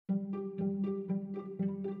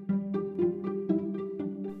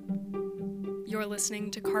You're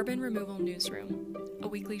listening to Carbon Removal Newsroom, a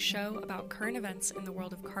weekly show about current events in the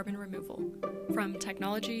world of carbon removal, from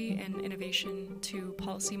technology and innovation to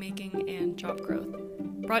policymaking and job growth.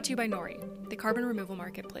 Brought to you by Nori, the carbon removal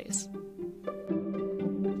marketplace.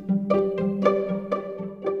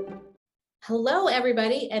 Hello,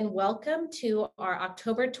 everybody, and welcome to our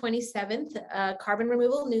October 27th Carbon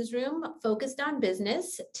Removal Newsroom focused on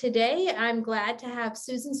business. Today, I'm glad to have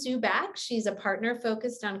Susan Su back. She's a partner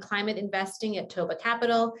focused on climate investing at Toba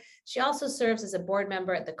Capital. She also serves as a board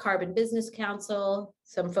member at the Carbon Business Council,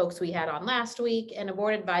 some folks we had on last week, and a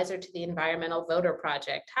board advisor to the Environmental Voter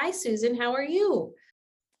Project. Hi, Susan, how are you?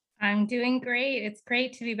 I'm doing great. It's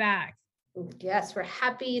great to be back. Yes, we're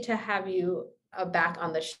happy to have you back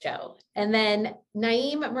on the show. And then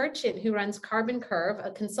Naeem Merchant, who runs Carbon Curve, a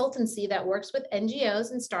consultancy that works with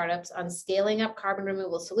NGOs and startups on scaling up carbon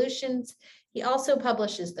removal solutions. He also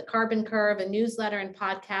publishes the Carbon Curve, a newsletter and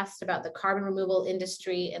podcast about the carbon removal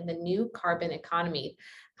industry and the new carbon economy.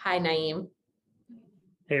 Hi, Naeem.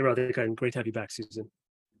 Hey, Radhika, great to have you back, Susan.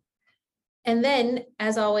 And then,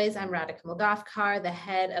 as always, I'm Radhika Moldavkar, the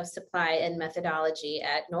head of supply and methodology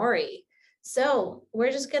at Nori. So we're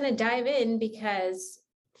just going to dive in because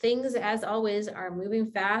things, as always, are moving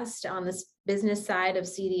fast on this business side of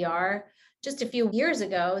CDR. Just a few years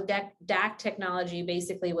ago, DAC technology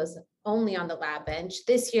basically was only on the lab bench.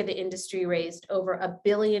 This year, the industry raised over $1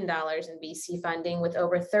 billion in VC funding with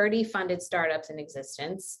over 30 funded startups in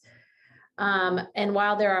existence. And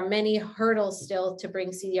while there are many hurdles still to bring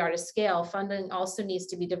CDR to scale, funding also needs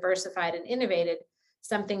to be diversified and innovated,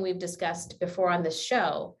 something we've discussed before on this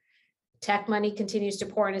show. Tech money continues to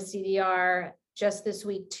pour into CDR. Just this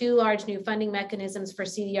week, 2 large new funding mechanisms for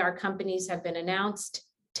CDR companies have been announced.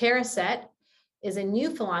 TerraSet is a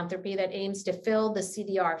new philanthropy that aims to fill the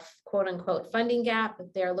CDR quote unquote funding gap.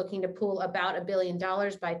 They're looking to pool about $1 billion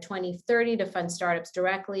by 2030 to fund startups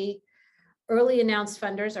directly. Early announced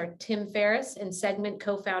funders are Tim Ferriss and Segment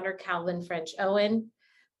co-founder Calvin French Owen.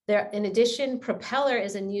 In addition, Propeller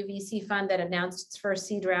is a new VC fund that announced its first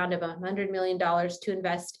seed round of $100 million to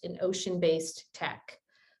invest in ocean-based tech.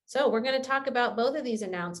 So we're going to talk about both of these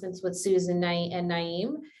announcements with Susan and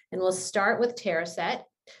Naeem, and we'll start with TerraSet.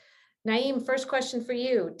 Naeem, first question for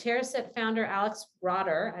you. TerraSet founder Alex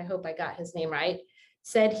Rotter, I hope I got his name right,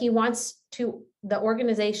 said he wants the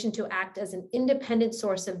organization to act as an independent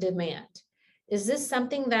source of demand. Is this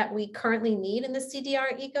something that we currently need in the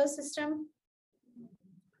CDR ecosystem?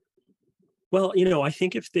 Well, I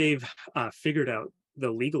think if they've figured out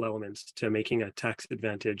the legal elements to making a tax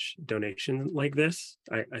advantage donation like this,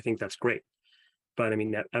 I think that's great. But I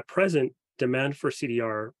mean, at present, demand for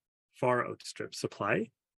CDR far outstrips supply.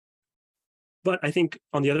 But I think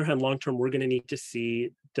on the other hand, long-term, we're going to need to see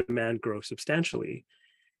demand grow substantially.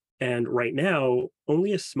 And right now,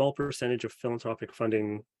 only a small percentage of philanthropic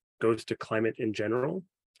funding goes to climate in general,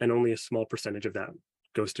 and only a small percentage of that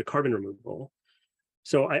goes to carbon removal.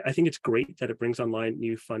 So I think it's great that it brings online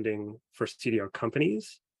new funding for CDR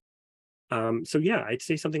companies. So yeah, I'd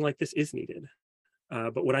say something like this is needed.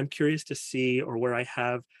 But what I'm curious to see, or where I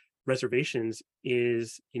have reservations,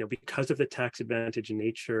 is because of the tax advantage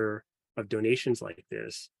nature of donations like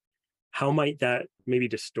this, how might that maybe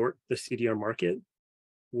distort the CDR market,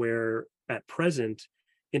 where at present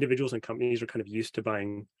individuals and companies are kind of used to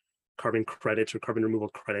buying carbon credits or carbon removal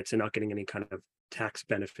credits and not getting any kind of tax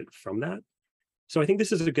benefit from that. So I think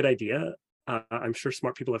this is a good idea. I'm sure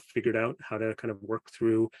smart people have figured out how to kind of work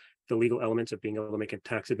through the legal elements of being able to make a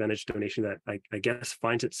tax advantage donation that I guess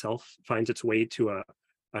finds its way to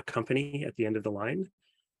a company at the end of the line.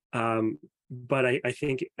 But I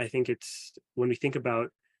think it's, when we think about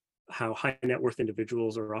how high net worth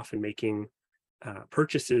individuals are often making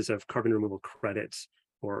purchases of carbon removal credits,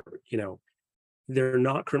 or they're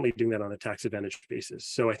not currently doing that on a tax advantage basis.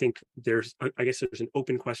 So I think there's an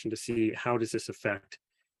open question to see how does this affect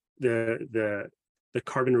the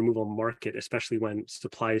carbon removal market, especially when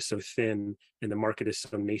supply is so thin and the market is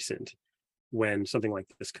so nascent when something like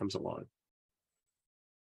this comes along.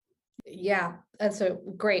 Yeah, that's a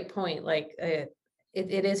great point. Like it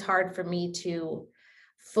is hard for me to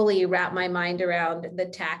fully wrap my mind around the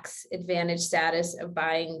tax advantage status of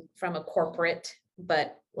buying from a corporate,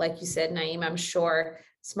 but like you said, Naeem, I'm sure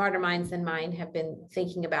smarter minds than mine have been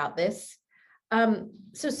thinking about this.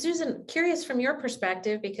 So Susan, curious from your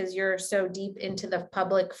perspective, because you're so deep into the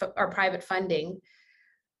public or private funding,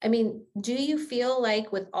 I mean, do you feel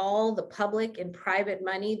like with all the public and private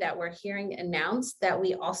money that we're hearing announced that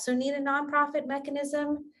we also need a nonprofit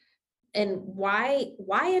mechanism? And why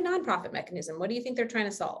a nonprofit mechanism? What do you think they're trying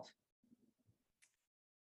to solve?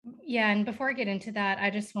 Yeah, and before I get into that, I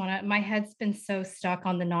just want to, my head's been so stuck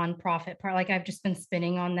on the nonprofit part. Like I've just been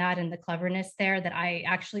spinning on that and the cleverness there that I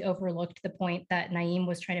actually overlooked the point that Naeem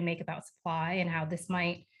was trying to make about supply and how this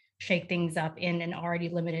might shake things up in an already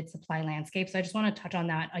limited supply landscape. So I just want to touch on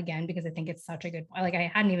that again because I think it's such a good, like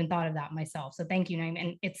I hadn't even thought of that myself. So thank you, Naeem.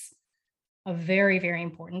 And it's a very, very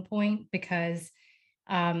important point because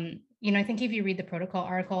I think if you read the protocol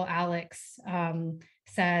article, Alex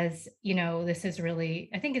says, this is really,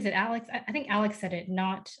 I think, is it Alex? I think Alex said it,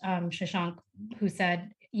 not Shashank, who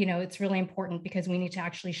said, it's really important because we need to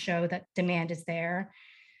actually show that demand is there.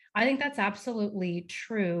 I think that's absolutely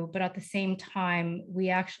true. But at the same time, we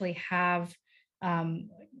actually have, um,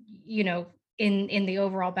 you know, in the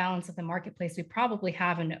overall balance of the marketplace, we probably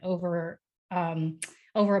have an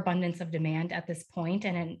overabundance of demand at this point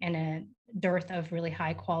and a dearth of really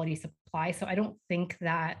high quality supply. So I don't think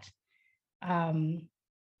that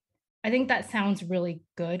I think that sounds really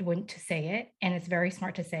good when to say it, and it's very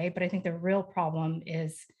smart to say, but I think the real problem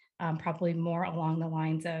is probably more along the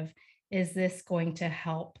lines of, is this going to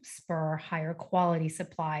help spur higher quality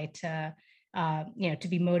supply to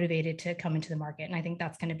be motivated to come into the market? And I think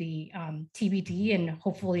that's going to be TBD, and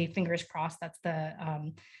hopefully, fingers crossed,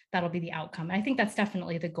 that'll be the outcome. And I think that's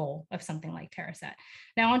definitely the goal of something like Terraset.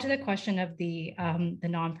 Now, onto the question of the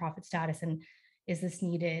nonprofit status and is this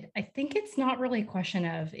needed? I think it's not really a question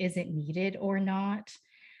of is it needed or not.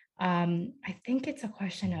 I think it's a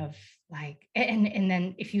question of like, and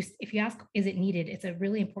then if you ask is it needed, it's a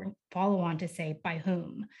really important follow on to say by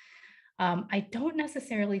whom. I don't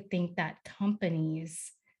necessarily think that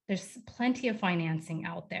companies, there's plenty of financing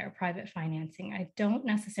out there, private financing. I don't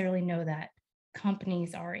necessarily know that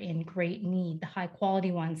companies are in great need, the high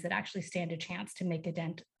quality ones that actually stand a chance to make a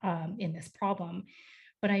dent in this problem.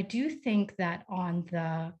 But I do think that on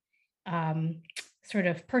the sort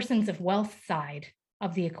of persons of wealth side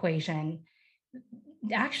of the equation,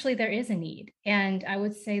 actually there is a need. And I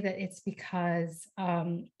would say that it's because,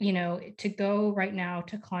 to go right now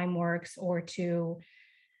to Climeworks or to,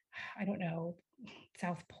 I don't know,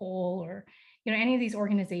 South Pole or, any of these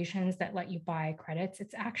organizations that let you buy credits,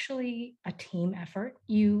 it's actually a team effort.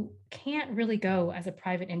 You can't really go as a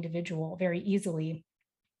private individual very easily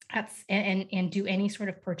and do any sort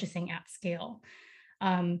of purchasing at scale.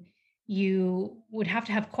 You would have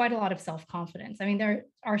to have quite a lot of self-confidence. I mean, there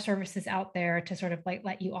are services out there to sort of like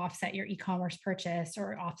let you offset your e-commerce purchase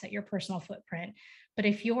or offset your personal footprint. But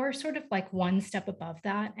if you're sort of like one step above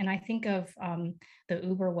that, and I think of the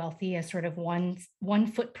uber wealthy as sort of one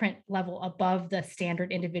footprint level above the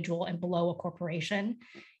standard individual and below a corporation,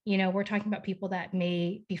 we're talking about people that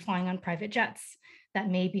may be flying on private jets, that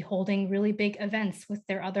may be holding really big events with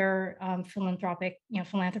their other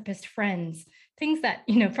philanthropist friends, things that,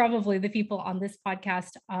 probably the people on this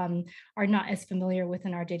podcast are not as familiar with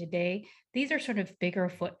in our day-to-day. These are sort of bigger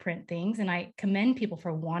footprint things. And I commend people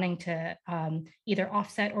for wanting to either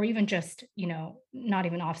offset or even just, not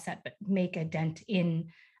even offset, but make a dent in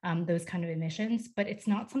those kind of emissions. But it's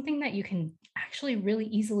not something that you can actually really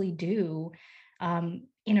easily do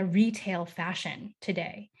in a retail fashion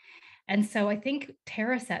today. And so I think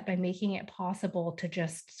Terraset, by making it possible to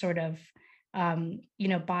just sort of,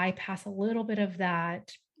 bypass a little bit of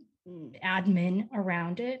that admin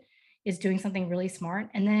around it, is doing something really smart.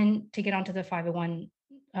 And then to get onto the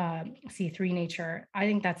 501c3 nature, I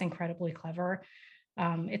think that's incredibly clever.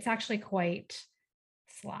 It's actually quite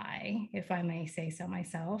sly, if I may say so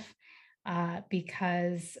myself,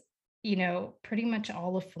 because pretty much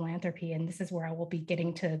all of philanthropy, and this is where I will be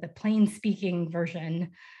getting to the plain speaking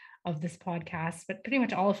version of this podcast, but pretty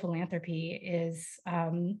much all of philanthropy is,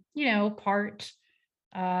 part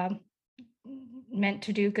meant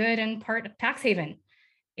to do good and part tax haven.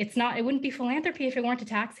 It wouldn't be philanthropy if it weren't a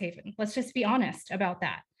tax haven. Let's just be honest about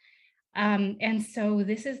that. And so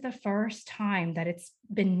this is the first time that it's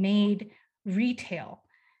been made retail,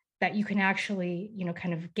 that you can actually,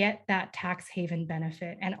 kind of get that tax haven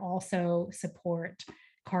benefit and also support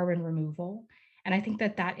carbon removal. And I think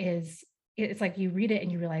that is, it's like you read it and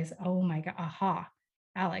you realize, oh my God, aha,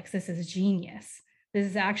 Alex, this is genius. This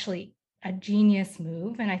is actually a genius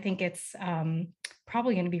move. And I think it's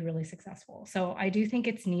probably going to be really successful. So I do think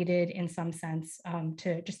it's needed in some sense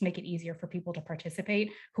to just make it easier for people to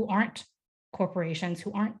participate who aren't corporations,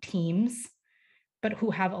 who aren't teams, but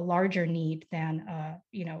who have a larger need than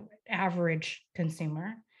average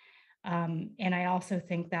consumer. And I also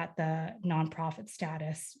think that the nonprofit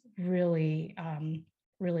status really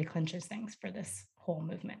clinches things for this whole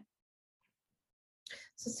movement.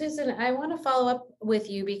 So Susan, I want to follow up with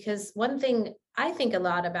you because one thing I think a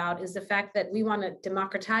lot about is the fact that we want to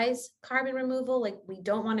democratize carbon removal. Like we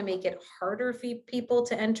don't want to make it harder for people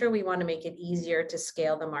to enter. We want to make it easier to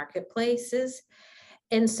scale the marketplaces.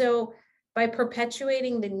 And so by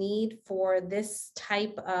perpetuating the need for this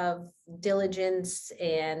type of diligence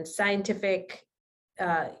and scientific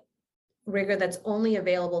rigor that's only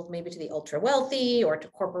available maybe to the ultra wealthy or to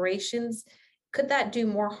corporations, could that do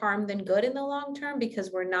more harm than good in the long term? Because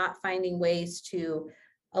we're not finding ways to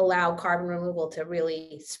allow carbon removal to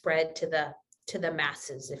really spread to the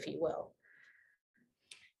masses, if you will.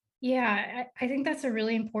 Yeah, I think that's a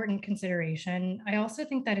really important consideration. I also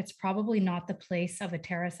think that it's probably not the place of a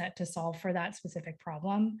TerraSet to solve for that specific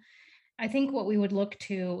problem. I think what we would look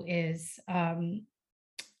to is,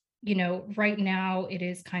 right now it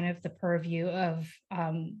is kind of the purview of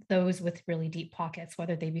those with really deep pockets,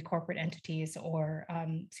 whether they be corporate entities or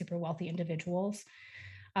super wealthy individuals.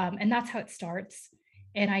 And that's how it starts.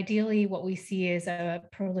 And ideally, what we see is a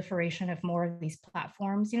proliferation of more of these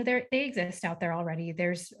platforms. They exist out there already.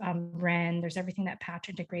 There's Ren, there's everything that Patch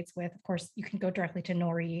integrates with. Of course, you can go directly to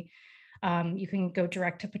Nori. You can go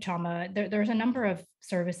direct to Pachama. There's a number of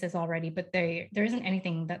services already, but there isn't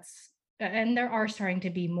anything and there are starting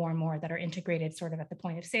to be more and more that are integrated sort of at the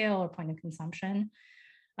point of sale or point of consumption.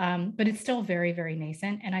 But it's still very, very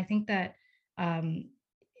nascent. And I think that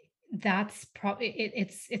that's probably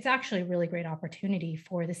it's actually a really great opportunity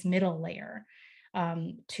for this middle layer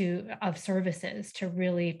of services to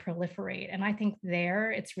really proliferate. And I think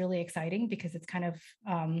there it's really exciting because it's kind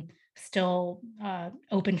of still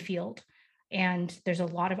open field, and there's a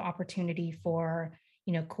lot of opportunity for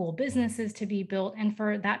cool businesses to be built and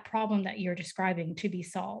for that problem that you're describing to be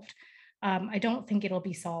solved. I don't think it'll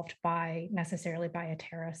be solved necessarily by a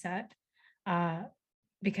TerraSet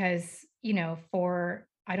because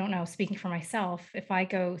I don't know, speaking for myself, if I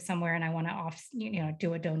go somewhere and I want to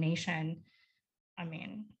do a donation, I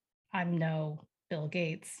mean, I'm no Bill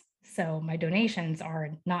Gates, so my donations are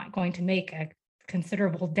not going to make a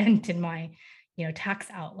considerable dent in my, tax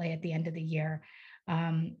outlay at the end of the year.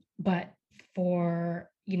 But for,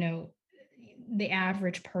 the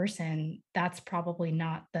average person, that's probably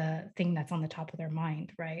not the thing that's on the top of their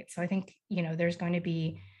mind, right? So I think, there's going to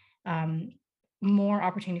be more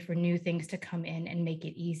opportunity for new things to come in and make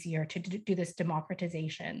it easier to do this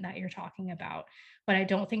democratization that you're talking about. But I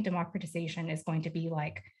don't think democratization is going to be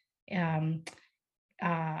like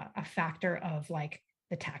a factor of like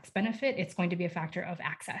the tax benefit. It's going to be a factor of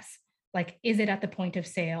access. Like, is it at the point of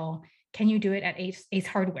sale? Can you do it at Ace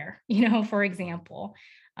Hardware, for example?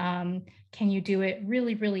 Can you do it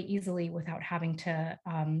really, really easily without having to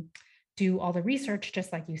do all the research,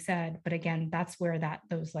 just like you said? But again, that's where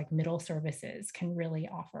those like middle services can really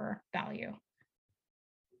offer value.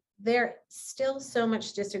 There's still so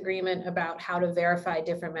much disagreement about how to verify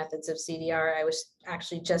different methods of CDR. I was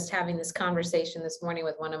actually just having this conversation this morning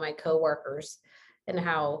with one of my coworkers and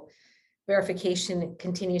how verification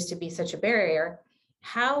continues to be such a barrier.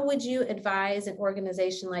 How would you advise an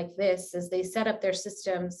organization like this as they set up their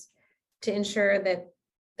systems to ensure that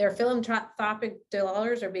their philanthropic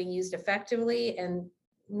dollars are being used effectively and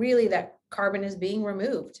really that carbon is being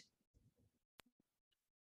removed?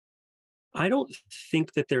 I don't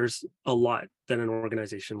think that there's a lot that an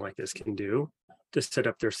organization like this can do to set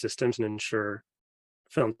up their systems and ensure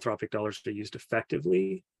philanthropic dollars are used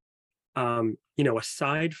effectively.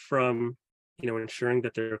 Aside from, ensuring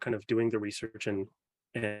that they're kind of doing the research and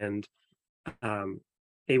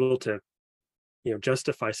able to,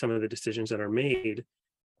 justify some of the decisions that are made,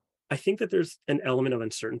 I think that there's an element of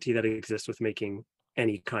uncertainty that exists with making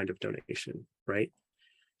any kind of donation, right?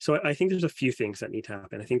 So I think there's a few things that need to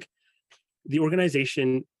happen. I think the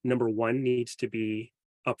organization, number one, needs to be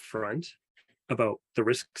upfront about the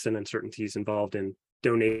risks and uncertainties involved in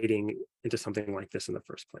donating into something like this in the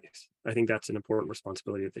first place. I think that's an important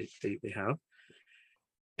responsibility that they have.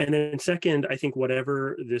 And then second, I think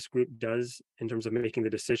whatever this group does in terms of making the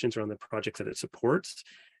decisions around the projects that it supports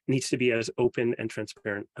needs to be as open and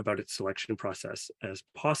transparent about its selection process as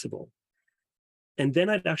possible. And then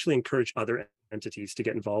I'd actually encourage other entities to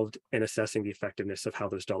get involved in assessing the effectiveness of how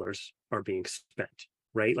those dollars are being spent,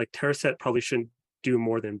 right? Like TerraSet probably shouldn't do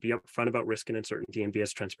more than be upfront about risk and uncertainty and be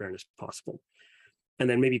as transparent as possible. And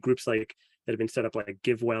then maybe groups like that have been set up like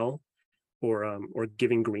GiveWell or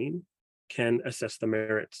Giving Green can assess the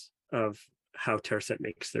merits of how TerraSet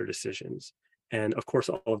makes their decisions. And of course,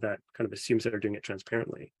 all of that kind of assumes that they're doing it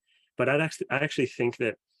transparently. But I actually think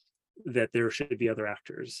that there should be other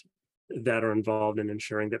actors that are involved in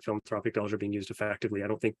ensuring that philanthropic dollars are being used effectively. I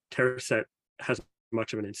don't think TerraSet has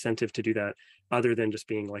much of an incentive to do that other than just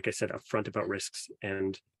being, like I said, upfront about risks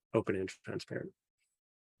and open and transparent.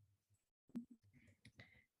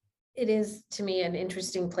 It is, to me, an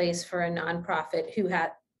interesting place for a nonprofit who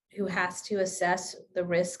has to assess the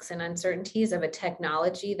risks and uncertainties of a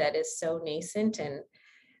technology that is so nascent.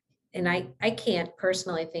 And I can't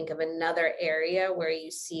personally think of another area where you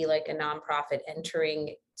see like a nonprofit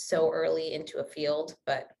entering so early into a field,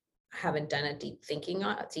 but I haven't done a deep thinking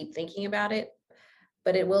about it.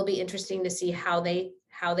 But it will be interesting to see how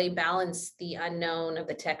they balance the unknown of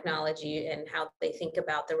the technology and how they think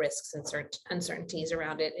about the risks and uncertainties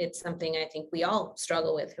around it. It's something I think we all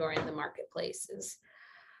struggle with who are in the marketplaces.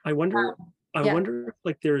 I wonder, Yeah. if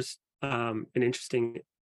like there's an interesting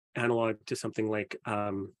analog to something like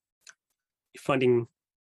funding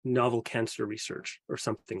novel cancer research or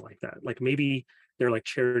something like that. Like maybe there are like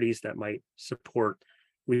charities that might support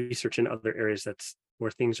research in other areas that's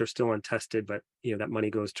where things are still untested, but that money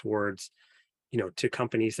goes towards, to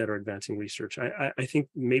companies that are advancing research. I think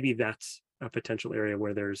maybe that's a potential area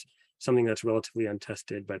where there's something that's relatively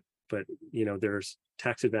untested, but there's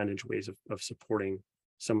tax advantage ways of supporting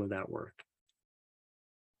some of that work.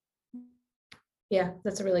 Yeah,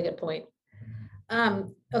 that's a really good point.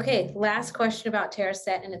 Okay, last question about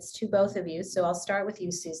TerraSet, and it's to both of you. So I'll start with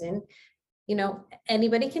you, Susan.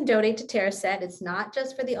 Anybody can donate to TerraSet. It's not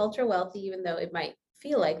just for the ultra wealthy, even though it might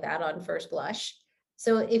feel like that on first blush.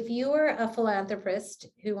 So if you were a philanthropist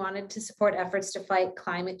who wanted to support efforts to fight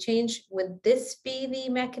climate change, would this be the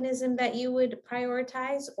mechanism that you would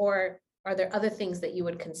prioritize, or are there other things that you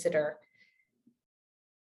would consider?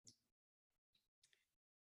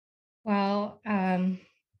 Well,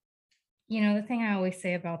 the thing I always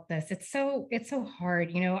say about this, it's so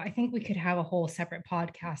hard. I think we could have a whole separate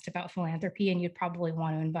podcast about philanthropy, and you'd probably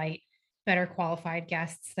want to invite better qualified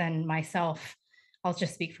guests than myself. I'll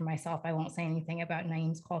just speak for myself. I won't say anything about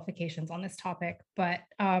Naeem's qualifications on this topic, but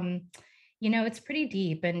it's pretty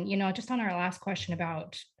deep. And just on our last question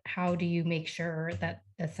about how do you make sure that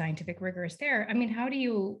the scientific rigor is there? I mean, how do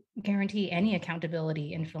you guarantee any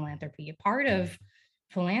accountability in philanthropy? Part of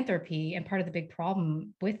philanthropy and part of the big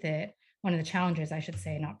problem with it, one of the challenges, I should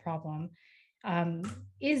say, not problem,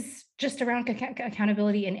 is just around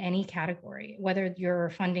accountability in any category, whether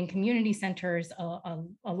you're funding community centers,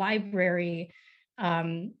 a library,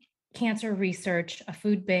 cancer research, a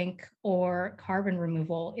food bank, or carbon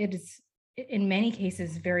removal. It is, in many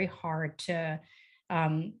cases, very hard to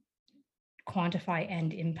quantify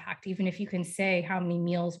end impact. Even if you can say how many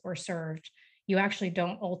meals were served, you actually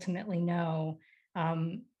don't ultimately know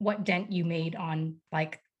what dent you made on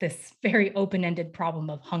like this very open-ended problem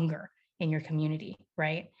of hunger in your community,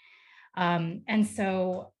 right? And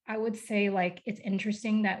so I would say like it's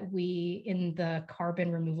interesting that we in the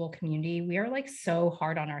carbon removal community, we are like so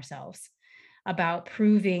hard on ourselves about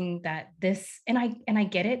proving that this, and I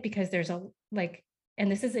get it, because there's a like,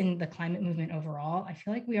 and this is in the climate movement overall. I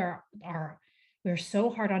feel like we're so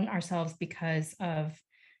hard on ourselves because of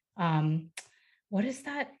what is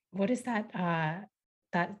that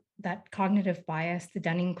that cognitive bias, the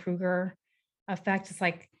Dunning-Kruger effect. It's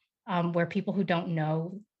like where people who don't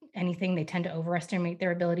know anything, they tend to overestimate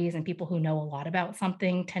their abilities, and people who know a lot about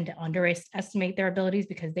something tend to underestimate their abilities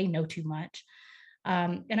because they know too much.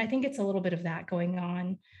 And I think it's a little bit of that going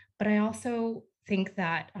on. But I also think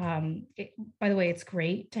that, by the way, it's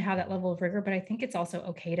great to have that level of rigor, but I think it's also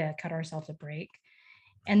okay to cut ourselves a break.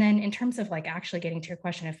 And then in terms of like actually getting to your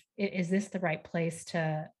question, is this the right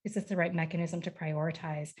mechanism to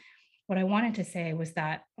prioritize? What I wanted to say was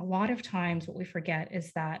that a lot of times what we forget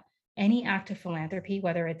is that any act of philanthropy,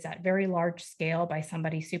 whether it's at very large scale by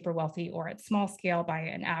somebody super wealthy or at small scale by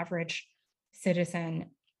an average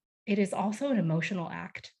citizen, it is also an emotional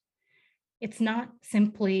act. It's not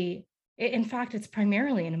simply, in fact, it's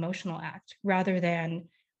primarily an emotional act rather than,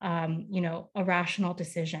 a rational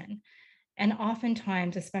decision. And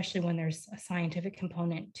oftentimes, especially when there's a scientific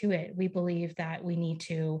component to it, we believe that we need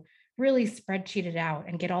to really spreadsheet it out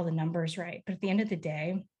and get all the numbers right. But at the end of the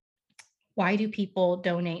day, why do people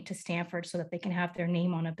donate to Stanford so that they can have their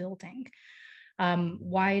name on a building?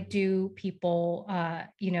 Why do people,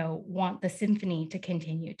 want the symphony to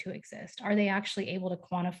continue to exist? Are they actually able to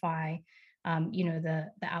quantify, the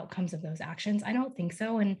outcomes of those actions? I don't think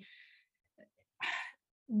so. And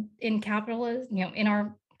in capitalism, in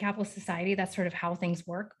our capitalist society, that's sort of how things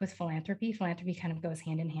work with philanthropy. Philanthropy kind of goes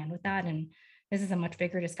hand in hand with that. And this is a much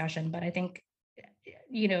bigger discussion, but I think,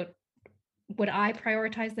 would I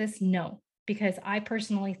prioritize this? No, because I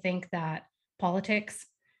personally think that politics,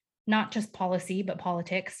 not just policy, but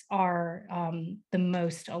politics are the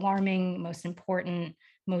most alarming, most important,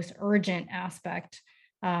 most urgent aspect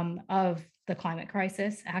of the climate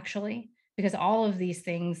crisis, actually, because all of these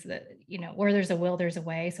things that, where there's a will, there's a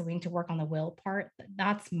way. So we need to work on the will part.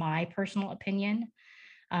 That's my personal opinion.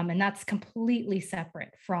 And that's completely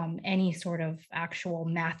separate from any sort of actual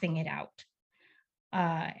mathing it out.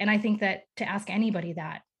 And I think that to ask anybody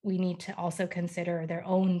that, we need to also consider their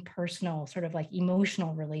own personal sort of like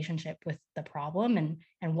emotional relationship with the problem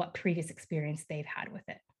and what previous experience they've had with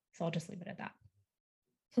it. So I'll just leave it at that.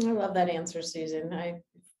 I love that answer, Susan. I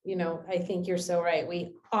think you're so right.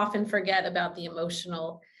 We often forget about the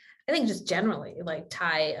emotional, I think just generally like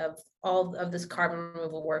tie of all of this carbon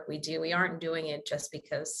removal work we do. We aren't doing it just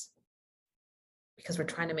because we're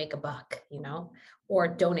trying to make a buck, or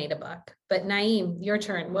donate a buck. But Naeem, your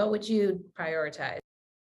turn. What would you prioritize?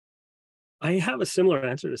 I have a similar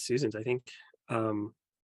answer to Susan's. I think,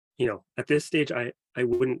 at this stage, I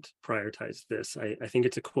wouldn't prioritize this. I think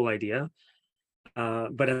it's a cool idea,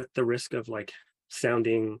 but at the risk of like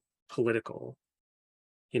sounding political,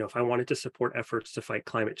 if I wanted to support efforts to fight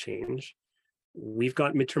climate change, we've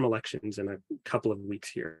got midterm elections in a couple of weeks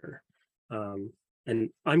here. And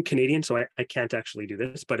I'm Canadian, so I can't actually do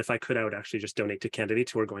this, but if I could, I would actually just donate to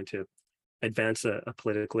candidates who are going to advance a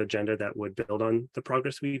political agenda that would build on the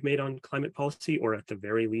progress we've made on climate policy, or at the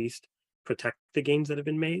very least, protect the gains that have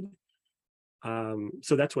been made.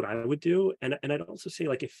 So that's what I would do. And I'd also say,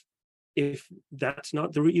 like, if that's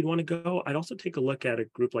not the route you'd want to go, I'd also take a look at a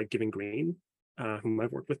group like Giving Green, whom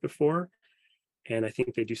I've worked with before. And I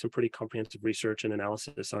think they do some pretty comprehensive research and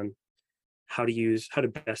analysis on how to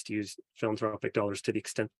best use philanthropic dollars to the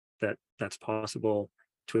extent that that's possible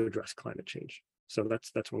to address climate change. So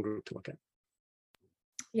that's one group to look at.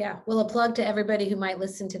 Yeah, well, a plug to everybody who might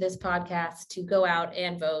listen to this podcast to go out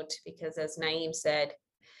and vote, because as Naeem said,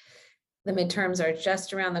 the midterms are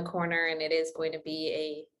just around the corner, and it is going to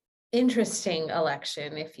be a interesting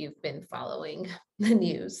election if you've been following the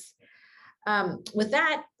news. With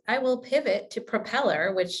that, I will pivot to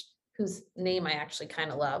Propeller, whose name I actually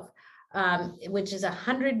kind of love, which is a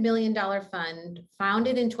 $100 million fund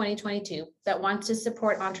founded in 2022 that wants to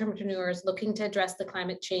support entrepreneurs looking to address the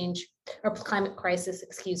climate crisis,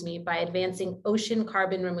 by advancing ocean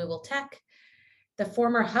carbon removal tech. The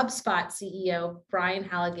former HubSpot CEO, Brian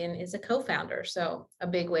Halligan, is a co-founder, so a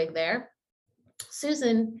big wig there.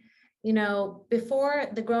 Susan, before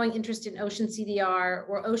the growing interest in ocean CDR,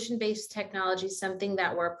 were ocean-based technologies something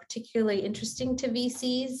that were particularly interesting to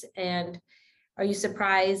VCs? And are you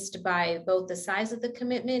surprised by both the size of the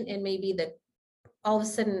commitment and maybe the all of a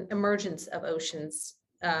sudden emergence of oceans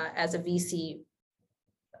as a VC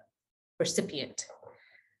recipient?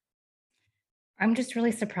 I'm just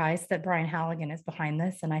really surprised that Brian Halligan is behind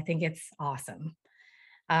this, and I think it's awesome.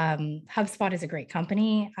 HubSpot is a great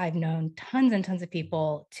company. I've known tons and tons of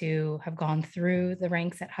people to have gone through the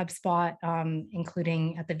ranks at HubSpot,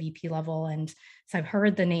 including at the VP level. And so I've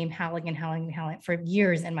heard the name Halligan for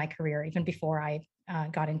years in my career, even before I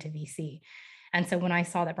got into VC. And so when I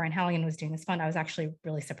saw that Brian Halligan was doing this fund, I was actually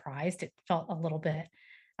really surprised. It felt a little bit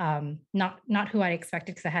not who I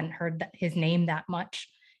expected, because I hadn't heard his name that much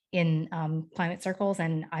in climate circles.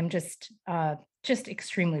 And I'm just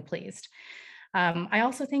extremely pleased. I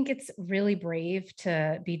also think it's really brave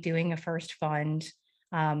to be doing a first fund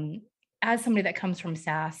as somebody that comes from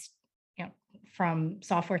SaaS, from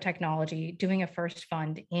software technology, doing a first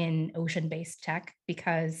fund in ocean-based tech,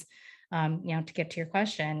 because, to get to your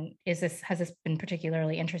question, has this been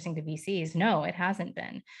particularly interesting to VCs? No, it hasn't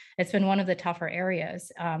been. It's been one of the tougher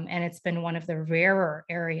areas, and it's been one of the rarer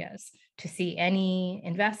areas to see any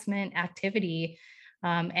investment activity.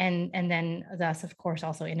 And then thus, of course,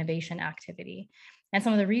 also innovation activity. And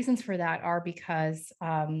some of the reasons for that are because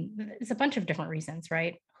it's a bunch of different reasons,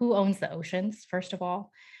 right? Who owns the oceans, first of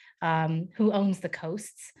all? Who owns the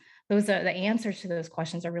coasts? The answers to those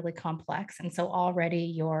questions are really complex. And so already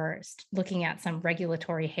you're looking at some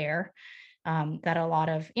regulatory hair that a lot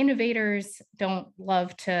of innovators don't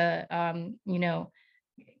love to,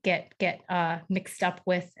 get mixed up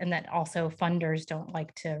with, and that also funders don't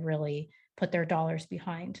like to really put their dollars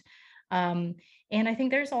behind. And I think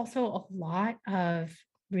there's also a lot of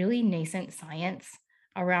really nascent science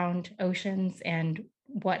around oceans and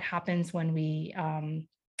what happens when we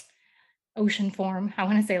ocean form. I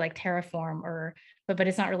want to say like terraform, but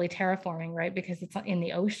it's not really terraforming, right? Because it's in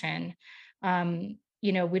the ocean.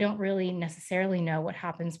 We don't really necessarily know what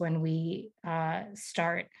happens when we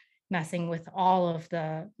start messing with all of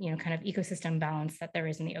the, kind of ecosystem balance that there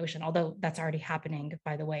is in the ocean, although that's already happening,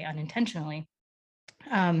 by the way, unintentionally.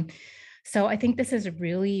 So I think this is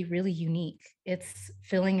really, really unique. It's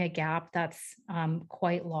filling a gap that's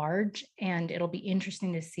quite large, and it'll be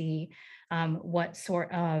interesting to see what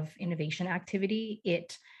sort of innovation activity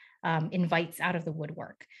it invites out of the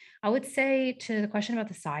woodwork. I would say to the question about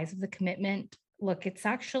the size of the commitment, look, it's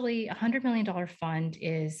actually $100 million fund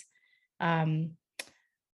is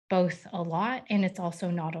both a lot and it's also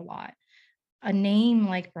not a lot. A name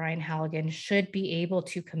like Brian Halligan should be able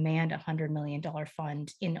to command a $100 million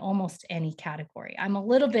fund in almost any category. I'm a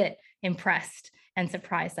little bit impressed and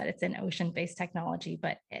surprised that it's in ocean-based technology,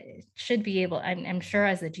 but it should be able, I'm sure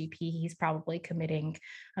as the GP, he's probably committing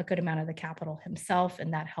a good amount of the capital himself,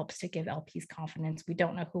 and that helps to give LPs confidence. We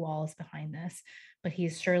don't know who all is behind this, but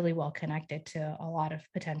he's surely well connected to a lot of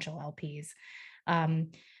potential LPs.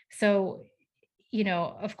 So,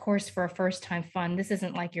 of course, for a first-time fund, this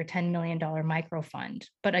isn't like your $10 million micro fund.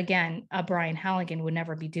 But again, a Brian Halligan would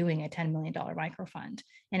never be doing a $10 million micro fund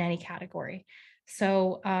in any category.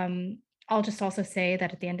 So I'll just also say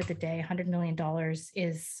that at the end of the day, $100 million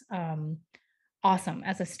is awesome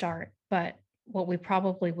as a start. But what we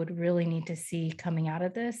probably would really need to see coming out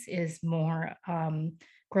of this is more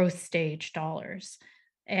growth stage dollars.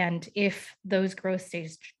 And if those growth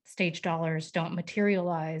stage dollars don't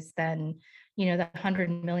materialize, then the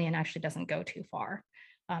 100 million actually doesn't go too far.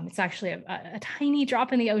 It's actually a tiny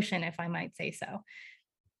drop in the ocean, if I might say so.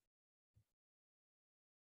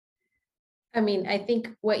 I mean, I think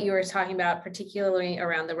what you were talking about, particularly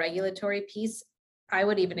around the regulatory piece, I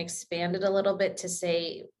would even expand it a little bit to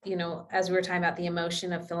say, as we were talking about the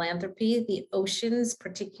emotion of philanthropy, the oceans,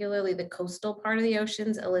 particularly the coastal part of the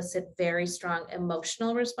oceans, elicit very strong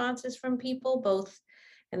emotional responses from people,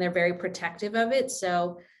 and they're very protective of it.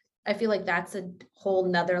 So I feel like that's a whole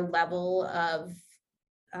nother level of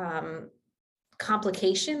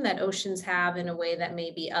complication that oceans have in a way that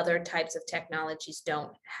maybe other types of technologies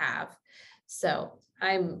don't have. So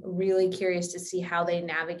I'm really curious to see how they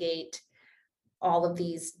navigate all of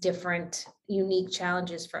these different unique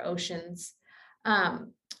challenges for oceans.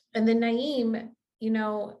 And then Naeem,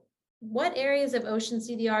 what areas of Ocean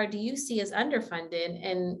CDR do you see as underfunded,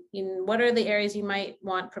 and what are the areas you might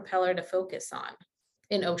want Propeller to focus on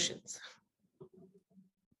in oceans?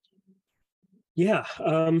 Yeah,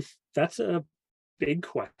 that's a big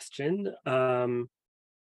question. I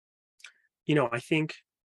think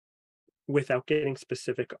without getting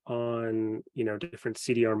specific on, different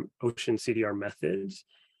ocean CDR methods,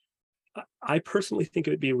 I personally think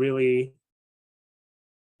it would be really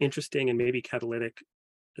interesting and maybe catalytic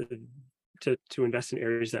to invest in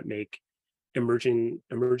areas that make emerging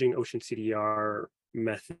ocean CDR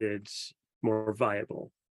methods more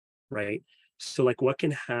viable, right? So like what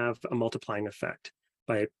can have a multiplying effect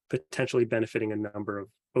by potentially benefiting a number of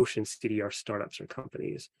ocean CDR startups or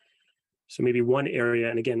companies. So maybe one area,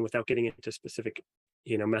 and again, without getting into specific,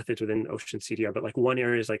 methods within ocean CDR, but like one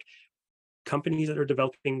area is like companies that are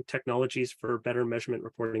developing technologies for better measurement,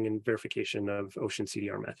 reporting, and verification of ocean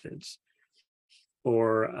CDR methods.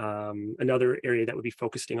 Or another area that would be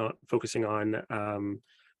focusing on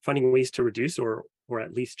finding ways to reduce or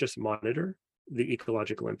at least just monitor the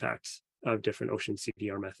ecological impacts of different ocean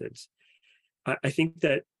CDR methods. I think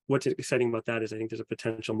that what's exciting about that is I think there's a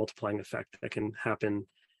potential multiplying effect that can happen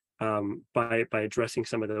by addressing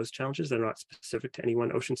some of those challenges that are not specific to any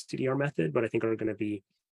one ocean CDR method, but I think are going to be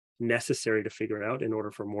necessary to figure out in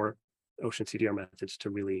order for more ocean CDR methods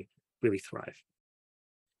to really, really thrive.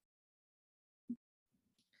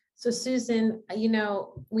 So Susan,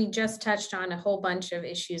 we just touched on a whole bunch of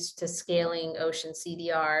issues to scaling ocean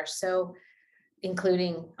CDR. So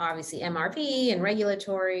including obviously MRV and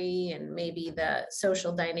regulatory and maybe the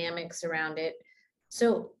social dynamics around it.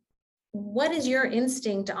 So what is your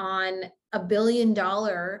instinct on $1 billion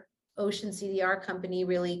ocean CDR company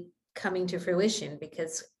really coming to fruition?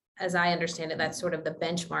 Because as I understand it, that's sort of the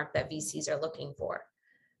benchmark that VCs are looking for.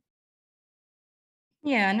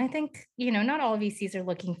 Yeah, and I think, not all VCs are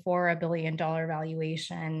looking for $1 billion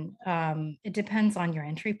valuation. It depends on your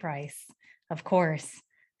entry price, of course.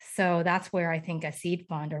 So that's where I think a seed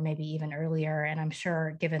fund or maybe even earlier, and I'm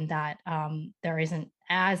sure given that there isn't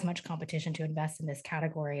as much competition to invest in this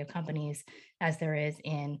category of companies as there is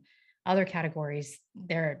in other categories,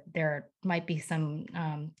 there might be some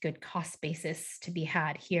good cost basis to be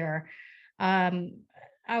had here. I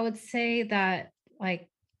would say that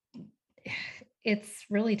it's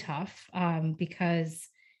really tough because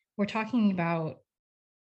we're talking about,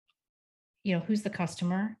 who's the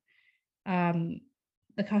customer.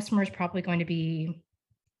 The customer is probably going to be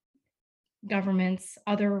governments,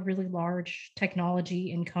 other really large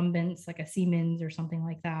technology incumbents like a Siemens or something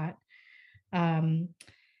like that.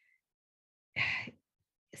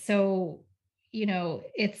 So,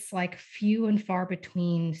 it's like few and far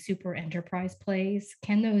between super enterprise plays.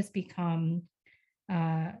 Can those become,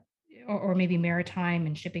 or maybe maritime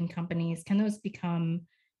and shipping companies, can those become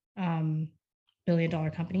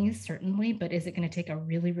billion-dollar companies, certainly, but is it going to take a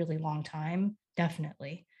really, really long time?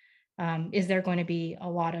 Definitely. Is there going to be a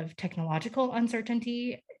lot of technological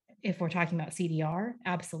uncertainty if we're talking about CDR?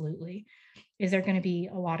 Absolutely. Is there going to be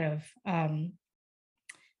a lot of kind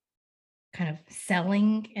of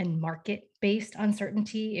selling and market-based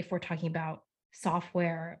uncertainty if we're talking about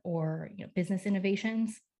software or business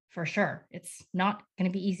innovations? For sure. It's not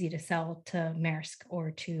going to be easy to sell to Maersk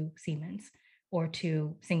or to Siemens or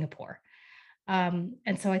to Singapore.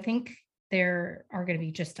 And so I think there are going to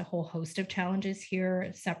be just a whole host of challenges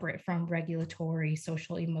here, separate from regulatory,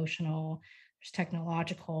 social, emotional, there's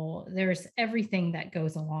technological, there's everything that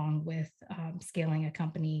goes along with scaling a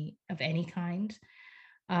company of any kind.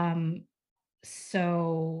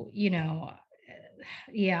 So, yeah,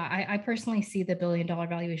 I personally see the billion-dollar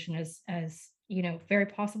valuation as very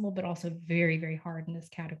possible, but also very, very hard in this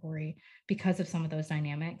category because of some of those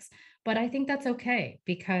dynamics. But I think that's okay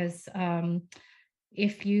because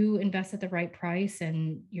if you invest at the right price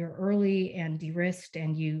and you're early and de-risked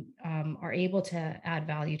and you are able to add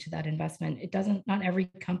value to that investment, not every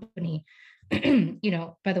company,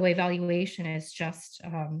 by the way, valuation is just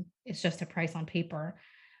it's just a price on paper.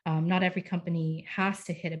 Not every company has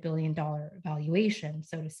to hit $1 billion valuation,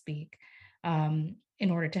 so to speak, in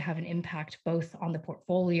order to have an impact both on the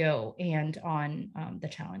portfolio and on the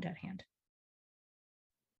challenge at hand.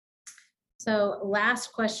 So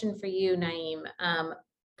last question for you, Naeem.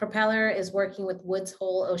 Propeller is working with Woods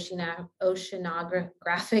Hole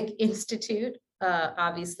Oceanographic Institute,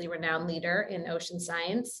 obviously renowned leader in ocean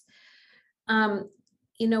science.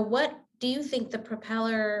 What do you think the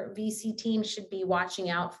Propeller VC team should be watching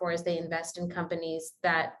out for as they invest in companies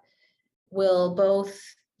that will both,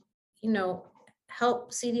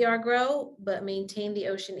 help CDR grow, but maintain the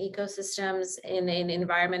ocean ecosystems in an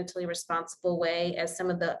environmentally responsible way as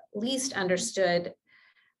some of the least understood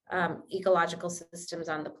ecological systems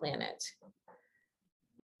on the planet?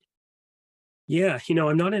 Yeah,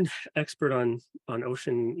 I'm not an expert on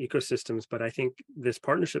ocean ecosystems, but I think this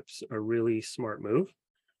partnership's a really smart move.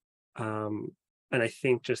 And I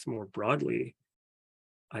think just more broadly,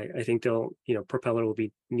 I think Propeller will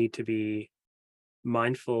need to be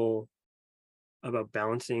mindful about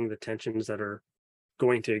balancing the tensions that are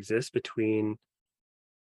going to exist between,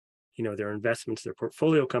 their investments, their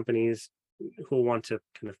portfolio companies who will want to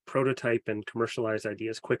kind of prototype and commercialize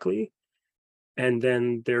ideas quickly, and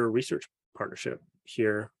then their research partnership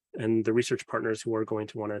here and the research partners who are going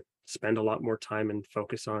to want to spend a lot more time and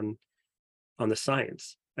focus on the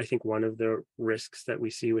science. I think one of the risks that we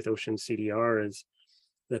see with ocean CDR is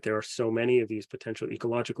that there are so many of these potential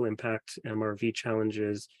ecological impacts, MRV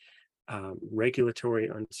challenges, regulatory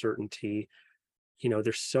uncertainty.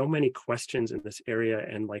 There's so many questions in this area,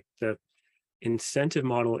 and like the incentive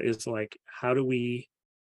model is like, how do we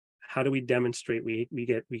demonstrate we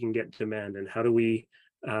can get demand, and how do we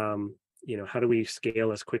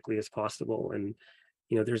scale as quickly as possible? And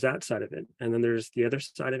there's that side of it, and then there's the other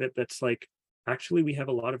side of it that's like, actually we have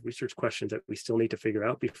a lot of research questions that we still need to figure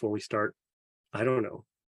out before we start, I don't know,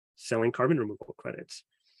 selling carbon removal credits.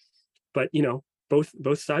 But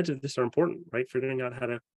both sides of this are important, right? Figuring out how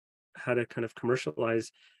to kind of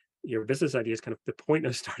commercialize your business idea is kind of the point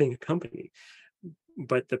of starting a company.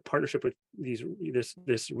 But the partnership with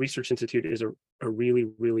this research institute is a really,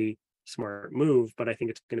 really smart move, but I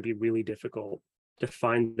think it's going to be really difficult to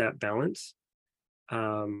find that balance,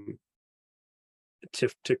 to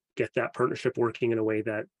get that partnership working in a way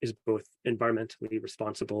that is both environmentally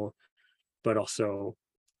responsible, but also,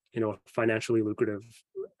 a financially lucrative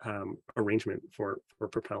arrangement for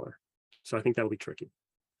Propeller. So I think that'll be tricky.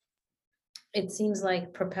 It seems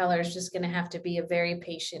like Propeller is just going to have to be a very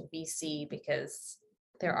patient VC because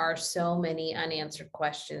there are so many unanswered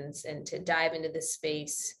questions, and to dive into this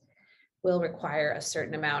space will require a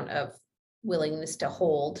certain amount of willingness to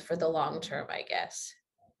hold for the long term, I guess.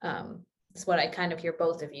 It's what I kind of hear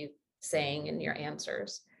both of you saying in your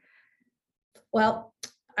answers. Well,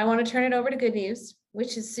 I want to turn it over to good news,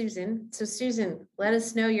 which is Susan. So Susan, let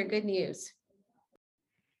us know your good news.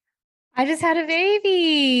 I just had a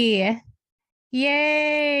baby.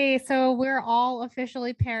 Yay. So we're all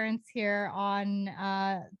officially parents here on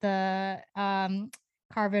the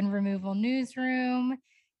Carbon Removal Newsroom,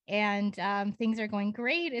 and things are going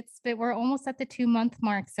great. We're almost at the 2-month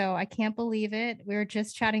mark, so I can't believe it. We were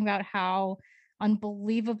just chatting about how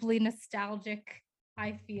unbelievably nostalgic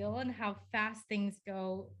I feel and how fast things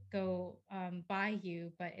go by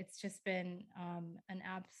you, but it's just been an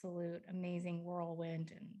absolute amazing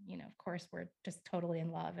whirlwind. And of course we're just totally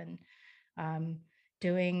in love and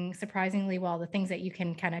doing surprisingly well. The things that you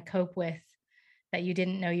can kind of cope with that you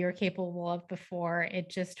didn't know you were capable of before. It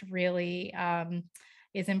just really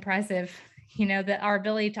is impressive. That our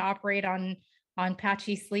ability to operate on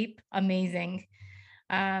patchy sleep, amazing.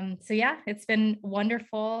 So yeah, it's been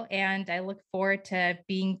wonderful, and I look forward to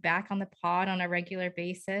being back on the pod on a regular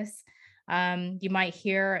basis. You might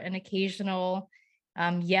hear an occasional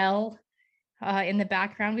yell in the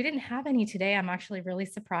background. We didn't have any today. I'm actually really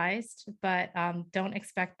surprised, but don't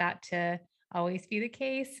expect that to always be the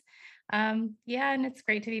case. Yeah, and it's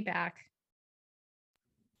great to be back.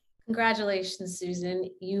 Congratulations, Susan.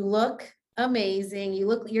 You look amazing.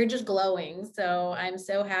 You're just glowing. So I'm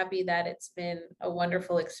so happy that it's been a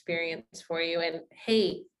wonderful experience for you. And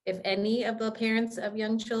hey, if any of the parents of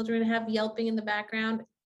young children have yelping in the background,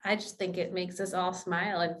 I just think it makes us all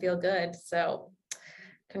smile and feel good. So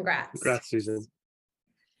congrats. Congrats, Susan.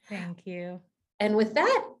 Thank you. And with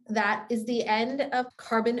that, that is the end of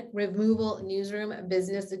Carbon Removal Newsroom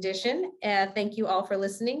Business Edition. Thank you all for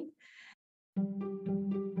listening.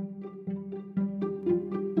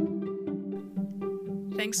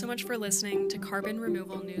 Thanks so much for listening to Carbon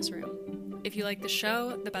Removal Newsroom. If you like the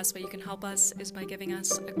show, the best way you can help us is by giving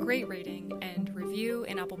us a great rating and review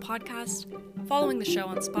in Apple Podcasts, following the show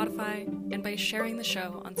on Spotify, and by sharing the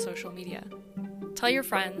show on social media. Tell your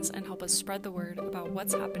friends and help us spread the word about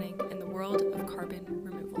what's happening in the world of carbon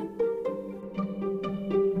removal.